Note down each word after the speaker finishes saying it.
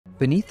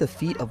Beneath the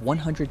feet of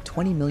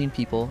 120 million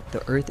people,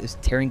 the Earth is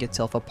tearing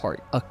itself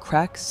apart. A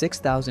crack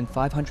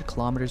 6,500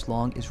 kilometers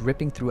long is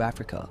ripping through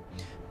Africa,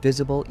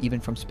 visible even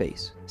from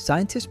space.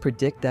 Scientists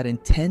predict that in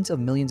tens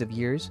of millions of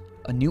years,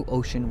 a new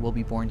ocean will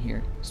be born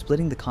here,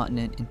 splitting the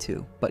continent in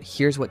two. But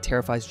here's what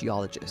terrifies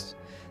geologists.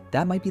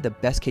 That might be the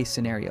best case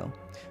scenario,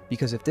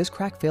 because if this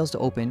crack fails to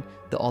open,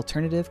 the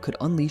alternative could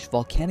unleash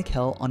volcanic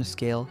hell on a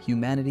scale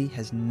humanity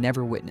has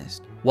never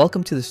witnessed.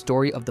 Welcome to the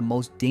story of the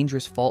most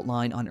dangerous fault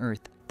line on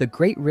Earth. The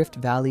Great Rift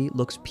Valley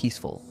looks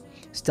peaceful.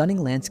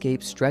 Stunning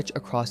landscapes stretch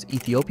across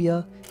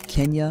Ethiopia,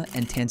 Kenya,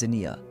 and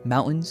Tanzania.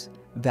 Mountains,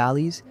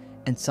 valleys,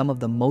 and some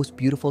of the most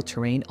beautiful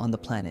terrain on the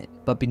planet.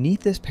 But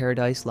beneath this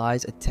paradise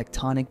lies a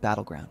tectonic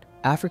battleground.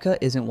 Africa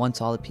isn't one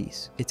solid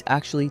piece. It's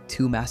actually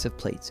two massive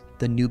plates.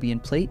 The Nubian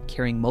plate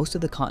carrying most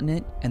of the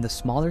continent and the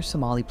smaller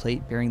Somali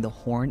plate bearing the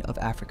Horn of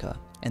Africa.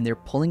 And they're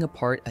pulling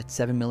apart at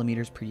 7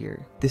 millimeters per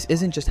year. This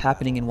isn't just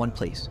happening in one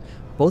place.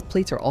 Both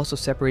plates are also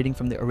separating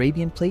from the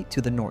Arabian plate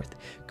to the north,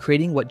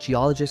 creating what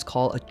geologists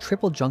call a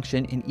triple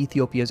junction in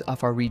Ethiopia's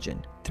Afar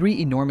region. Three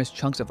enormous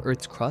chunks of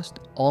Earth's crust,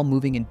 all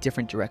moving in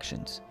different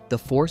directions. The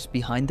force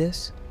behind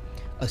this?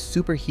 A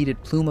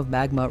superheated plume of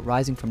magma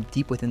rising from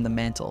deep within the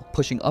mantle,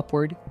 pushing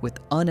upward with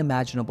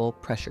unimaginable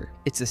pressure.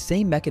 It's the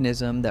same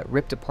mechanism that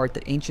ripped apart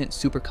the ancient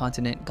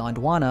supercontinent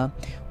Gondwana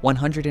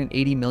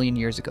 180 million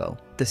years ago.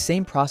 The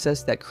same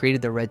process that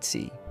created the Red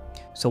Sea.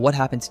 So what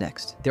happens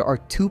next? There are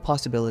two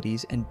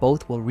possibilities, and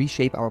both will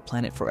reshape our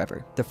planet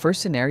forever. The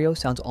first scenario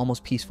sounds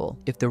almost peaceful.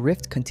 If the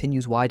rift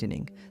continues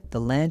widening,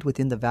 the land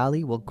within the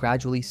valley will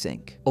gradually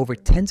sink. Over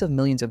tens of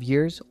millions of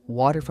years,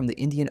 water from the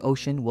Indian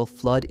Ocean will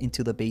flood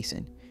into the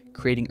basin,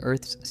 creating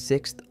Earth's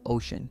sixth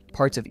ocean.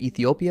 Parts of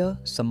Ethiopia,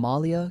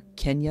 Somalia,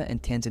 Kenya,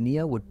 and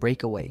Tanzania would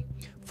break away,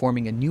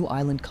 forming a new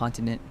island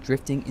continent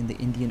drifting in the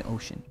Indian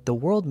Ocean. The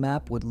world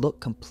map would look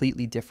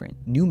completely different.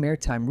 New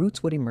maritime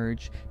routes would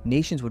emerge,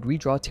 nations would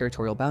redraw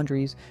territorial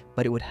boundaries,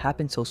 but it would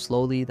happen so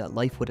slowly that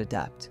life would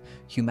adapt.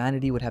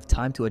 Humanity would have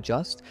time to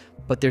adjust,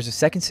 but there's a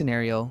second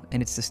scenario,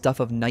 and it's the stuff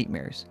of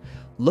nightmares.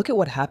 Look at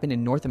what happened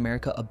in North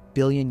America a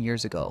billion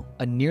years ago.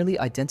 A nearly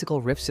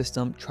identical rift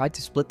system tried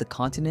to split the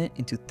continent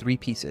into three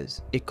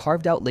pieces. It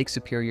carved out Lake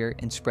Superior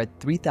and spread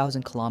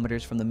 3,000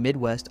 kilometers from the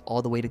Midwest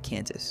all the way to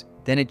Kansas.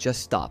 Then it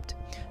just stopped.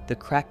 The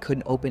crack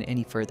couldn't open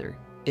any further.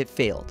 It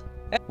failed.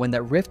 When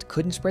that rift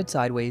couldn't spread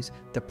sideways,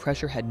 the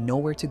pressure had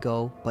nowhere to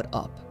go but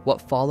up.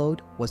 What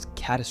followed was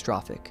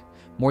catastrophic.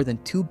 More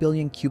than 2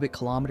 billion cubic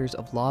kilometers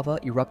of lava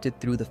erupted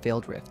through the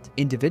failed rift.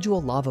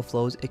 Individual lava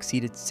flows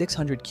exceeded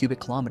 600 cubic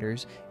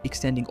kilometers,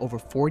 extending over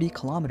 40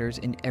 kilometers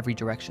in every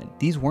direction.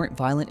 These weren't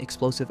violent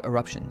explosive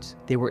eruptions.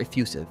 They were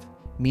effusive,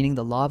 meaning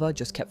the lava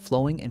just kept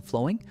flowing and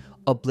flowing,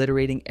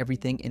 obliterating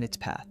everything in its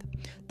path.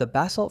 The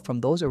basalt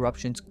from those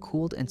eruptions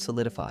cooled and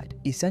solidified,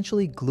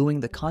 essentially gluing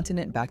the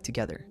continent back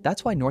together.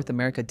 That's why North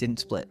America didn't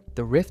split.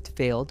 The rift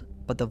failed,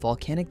 but the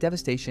volcanic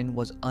devastation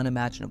was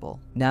unimaginable.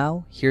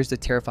 Now, here's the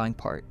terrifying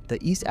part. The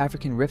East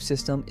African rift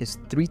system is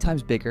 3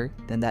 times bigger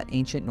than that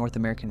ancient North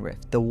American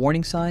rift. The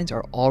warning signs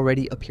are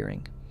already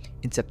appearing.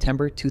 In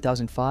September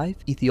 2005,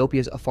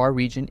 Ethiopia's Afar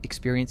region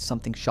experienced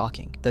something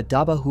shocking. The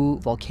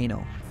Dabahu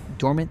volcano,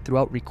 dormant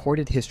throughout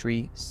recorded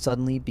history,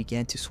 suddenly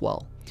began to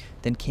swell.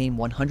 Then came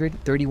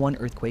 131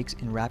 earthquakes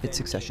in rapid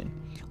succession.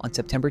 On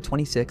September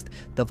 26th,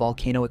 the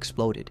volcano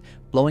exploded,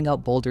 blowing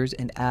out boulders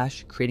and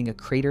ash, creating a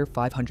crater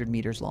 500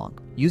 meters long.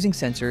 Using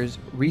sensors,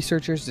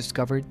 researchers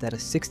discovered that a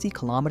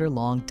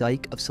 60-kilometer-long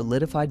dike of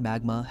solidified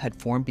magma had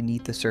formed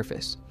beneath the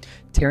surface,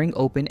 tearing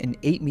open an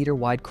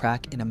 8-meter-wide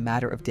crack in a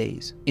matter of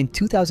days. In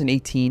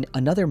 2018,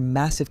 another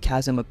massive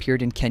chasm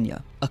appeared in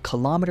Kenya, a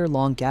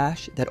kilometer-long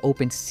gash that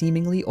opened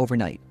seemingly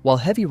overnight. While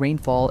heavy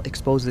rainfall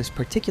exposed this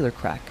particular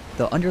crack,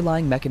 the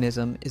underlying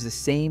mechanism is the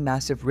same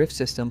massive rift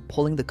system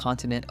pulling the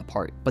continent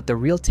apart. But the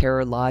real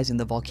terror lies in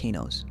the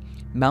volcanoes.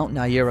 Mount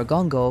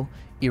Nyiragongo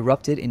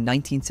erupted in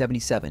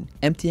 1977,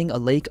 emptying a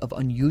lake of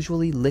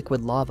unusually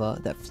liquid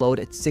lava that flowed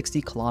at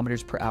 60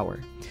 kilometers per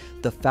hour,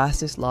 the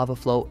fastest lava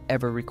flow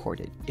ever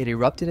recorded. It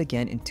erupted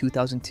again in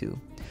 2002,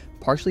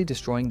 partially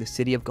destroying the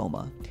city of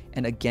Goma,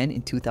 and again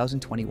in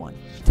 2021.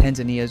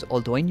 Tanzania's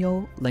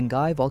Oldonyo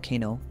Lengai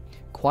volcano,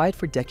 quiet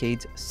for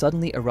decades,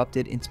 suddenly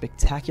erupted in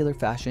spectacular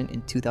fashion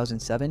in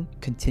 2007,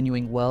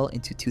 continuing well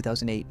into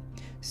 2008.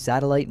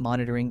 Satellite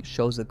monitoring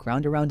shows the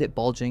ground around it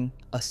bulging,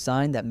 a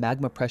sign that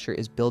magma pressure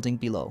is building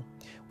below.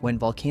 When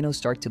volcanoes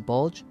start to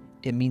bulge,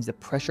 it means the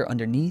pressure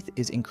underneath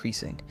is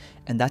increasing,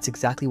 and that's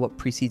exactly what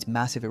precedes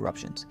massive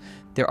eruptions.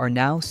 There are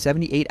now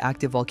 78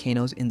 active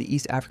volcanoes in the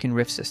East African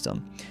rift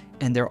system,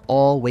 and they're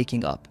all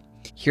waking up.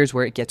 Here's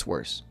where it gets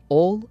worse.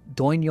 Ol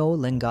Doinyo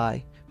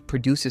Lengai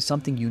produces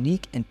something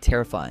unique and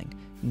terrifying: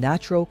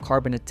 natural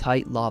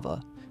carbonatite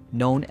lava,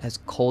 known as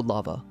cold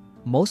lava.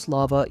 Most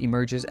lava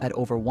emerges at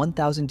over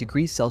 1,000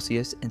 degrees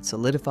Celsius and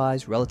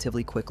solidifies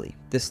relatively quickly.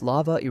 This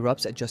lava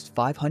erupts at just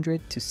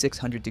 500 to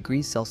 600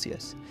 degrees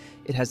Celsius.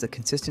 It has the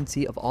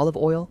consistency of olive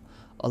oil,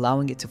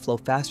 allowing it to flow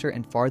faster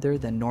and farther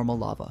than normal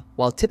lava.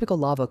 While typical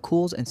lava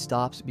cools and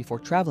stops before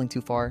traveling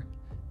too far,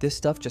 this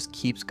stuff just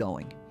keeps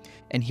going.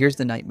 And here's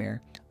the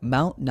nightmare.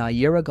 Mount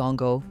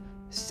Nyiragongo,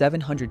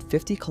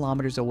 750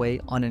 kilometers away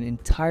on an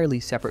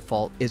entirely separate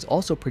fault, is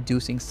also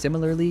producing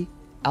similarly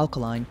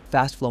alkaline,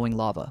 fast-flowing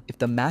lava. If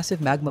the massive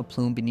magma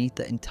plume beneath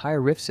the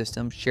entire rift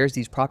system shares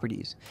these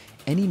properties,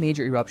 any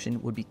major eruption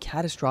would be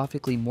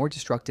catastrophically more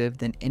destructive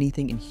than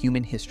anything in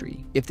human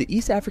history. If the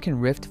East African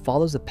rift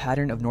follows the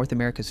pattern of North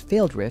America's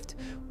failed rift,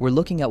 we're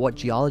looking at what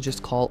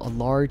geologists call a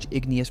large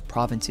igneous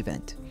province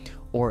event,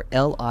 or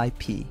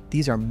LIP.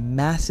 These are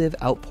massive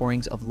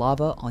outpourings of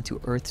lava onto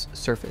Earth's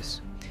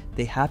surface.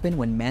 They happen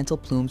when mantle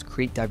plumes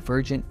create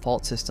divergent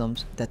fault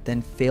systems that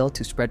then fail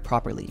to spread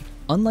properly.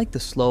 Unlike the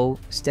slow,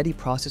 steady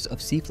process of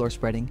seafloor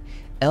spreading,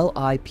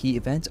 LIP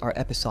events are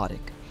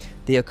episodic.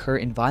 They occur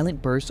in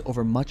violent bursts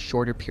over much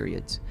shorter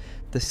periods.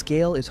 The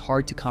scale is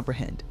hard to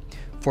comprehend.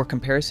 For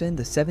comparison,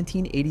 the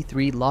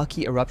 1783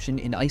 Laki eruption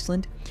in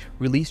Iceland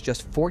released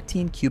just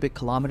 14 cubic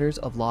kilometers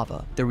of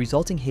lava. The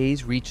resulting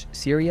haze reached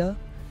Syria,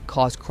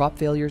 caused crop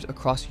failures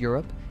across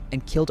Europe,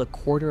 and killed a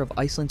quarter of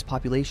Iceland's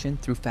population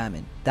through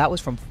famine. That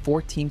was from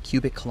 14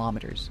 cubic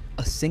kilometers.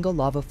 A single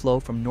lava flow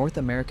from North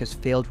America's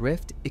failed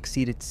rift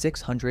exceeded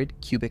 600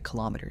 cubic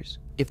kilometers.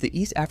 If the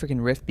East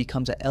African rift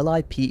becomes a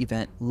LIP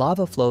event,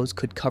 lava flows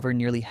could cover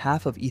nearly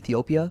half of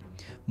Ethiopia,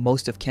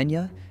 most of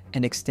Kenya,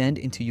 and extend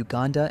into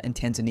Uganda and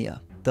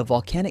Tanzania. The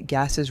volcanic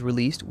gases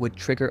released would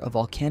trigger a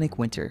volcanic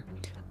winter,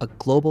 a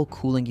global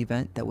cooling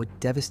event that would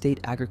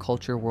devastate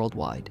agriculture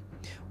worldwide.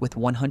 With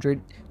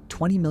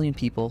 120 million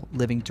people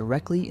living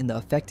directly in the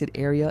affected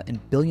area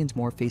and billions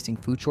more facing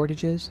food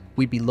shortages,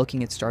 we'd be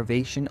looking at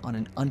starvation on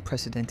an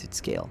unprecedented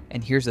scale.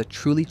 And here's a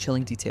truly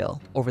chilling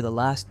detail. Over the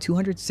last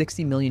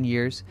 260 million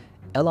years,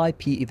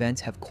 LIP events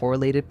have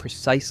correlated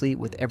precisely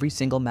with every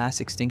single mass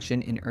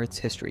extinction in Earth's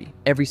history.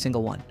 Every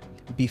single one.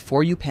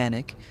 Before you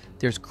panic,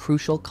 there's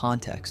crucial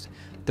context.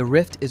 The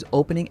rift is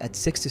opening at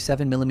 6 to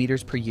 7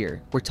 millimeters per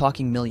year. We're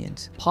talking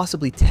millions,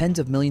 possibly tens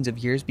of millions of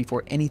years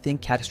before anything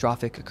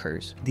catastrophic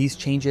occurs. These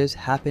changes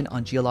happen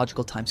on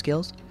geological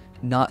timescales,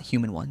 not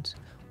human ones.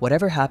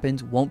 Whatever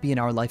happens won't be in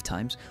our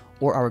lifetimes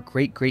or our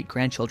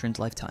great-great-grandchildren's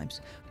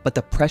lifetimes. But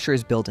the pressure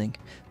is building.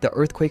 The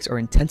earthquakes are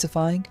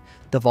intensifying.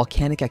 The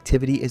volcanic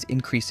activity is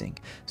increasing.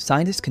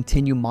 Scientists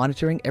continue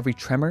monitoring every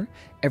tremor,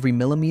 every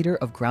millimeter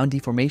of ground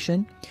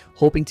deformation,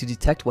 hoping to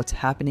detect what's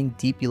happening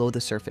deep below the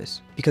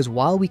surface. Because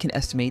while we can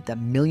estimate that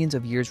millions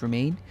of years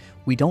remain,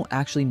 we don't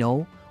actually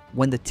know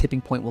when the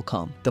tipping point will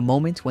come, the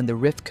moment when the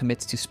rift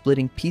commits to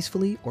splitting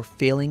peacefully or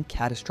failing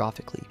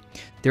catastrophically.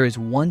 There is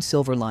one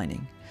silver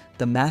lining.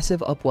 The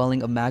massive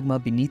upwelling of magma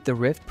beneath the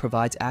rift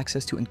provides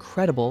access to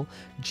incredible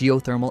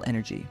geothermal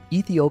energy.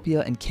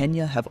 Ethiopia and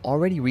Kenya have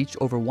already reached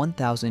over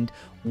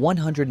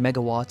 1,100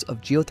 megawatts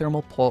of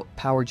geothermal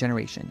power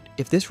generation.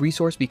 If this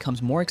resource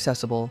becomes more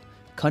accessible,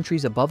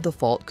 countries above the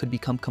fault could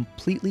become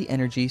completely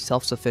energy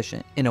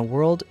self-sufficient. In a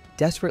world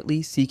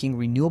desperately seeking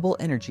renewable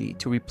energy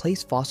to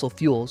replace fossil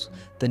fuels,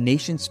 the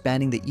nations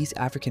spanning the East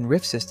African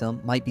rift system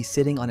might be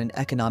sitting on an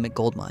economic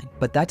goldmine.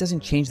 But that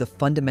doesn't change the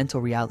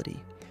fundamental reality.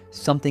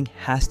 Something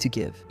has to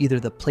give. Either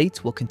the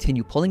plates will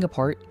continue pulling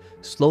apart,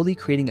 slowly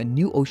creating a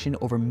new ocean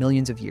over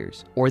millions of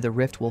years, or the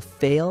rift will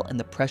fail and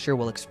the pressure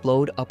will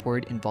explode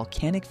upward in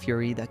volcanic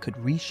fury that could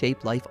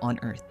reshape life on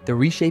Earth. The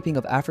reshaping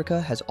of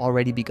Africa has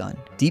already begun.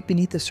 Deep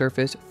beneath the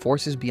surface,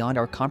 forces beyond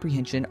our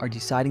comprehension are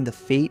deciding the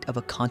fate of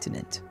a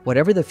continent.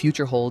 Whatever the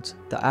future holds,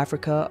 the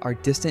Africa our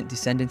distant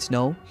descendants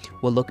know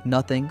will look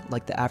nothing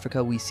like the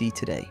Africa we see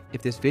today.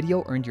 If this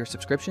video earned your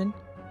subscription,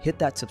 hit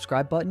that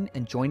subscribe button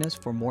and join us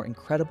for more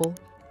incredible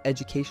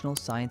educational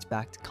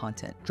science-backed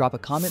content. Drop a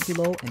comment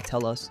below and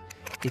tell us,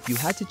 if you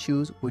had to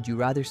choose, would you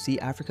rather see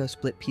Africa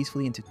split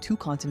peacefully into two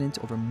continents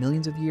over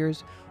millions of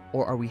years,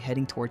 or are we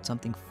heading towards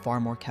something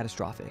far more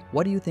catastrophic?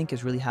 What do you think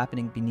is really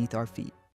happening beneath our feet?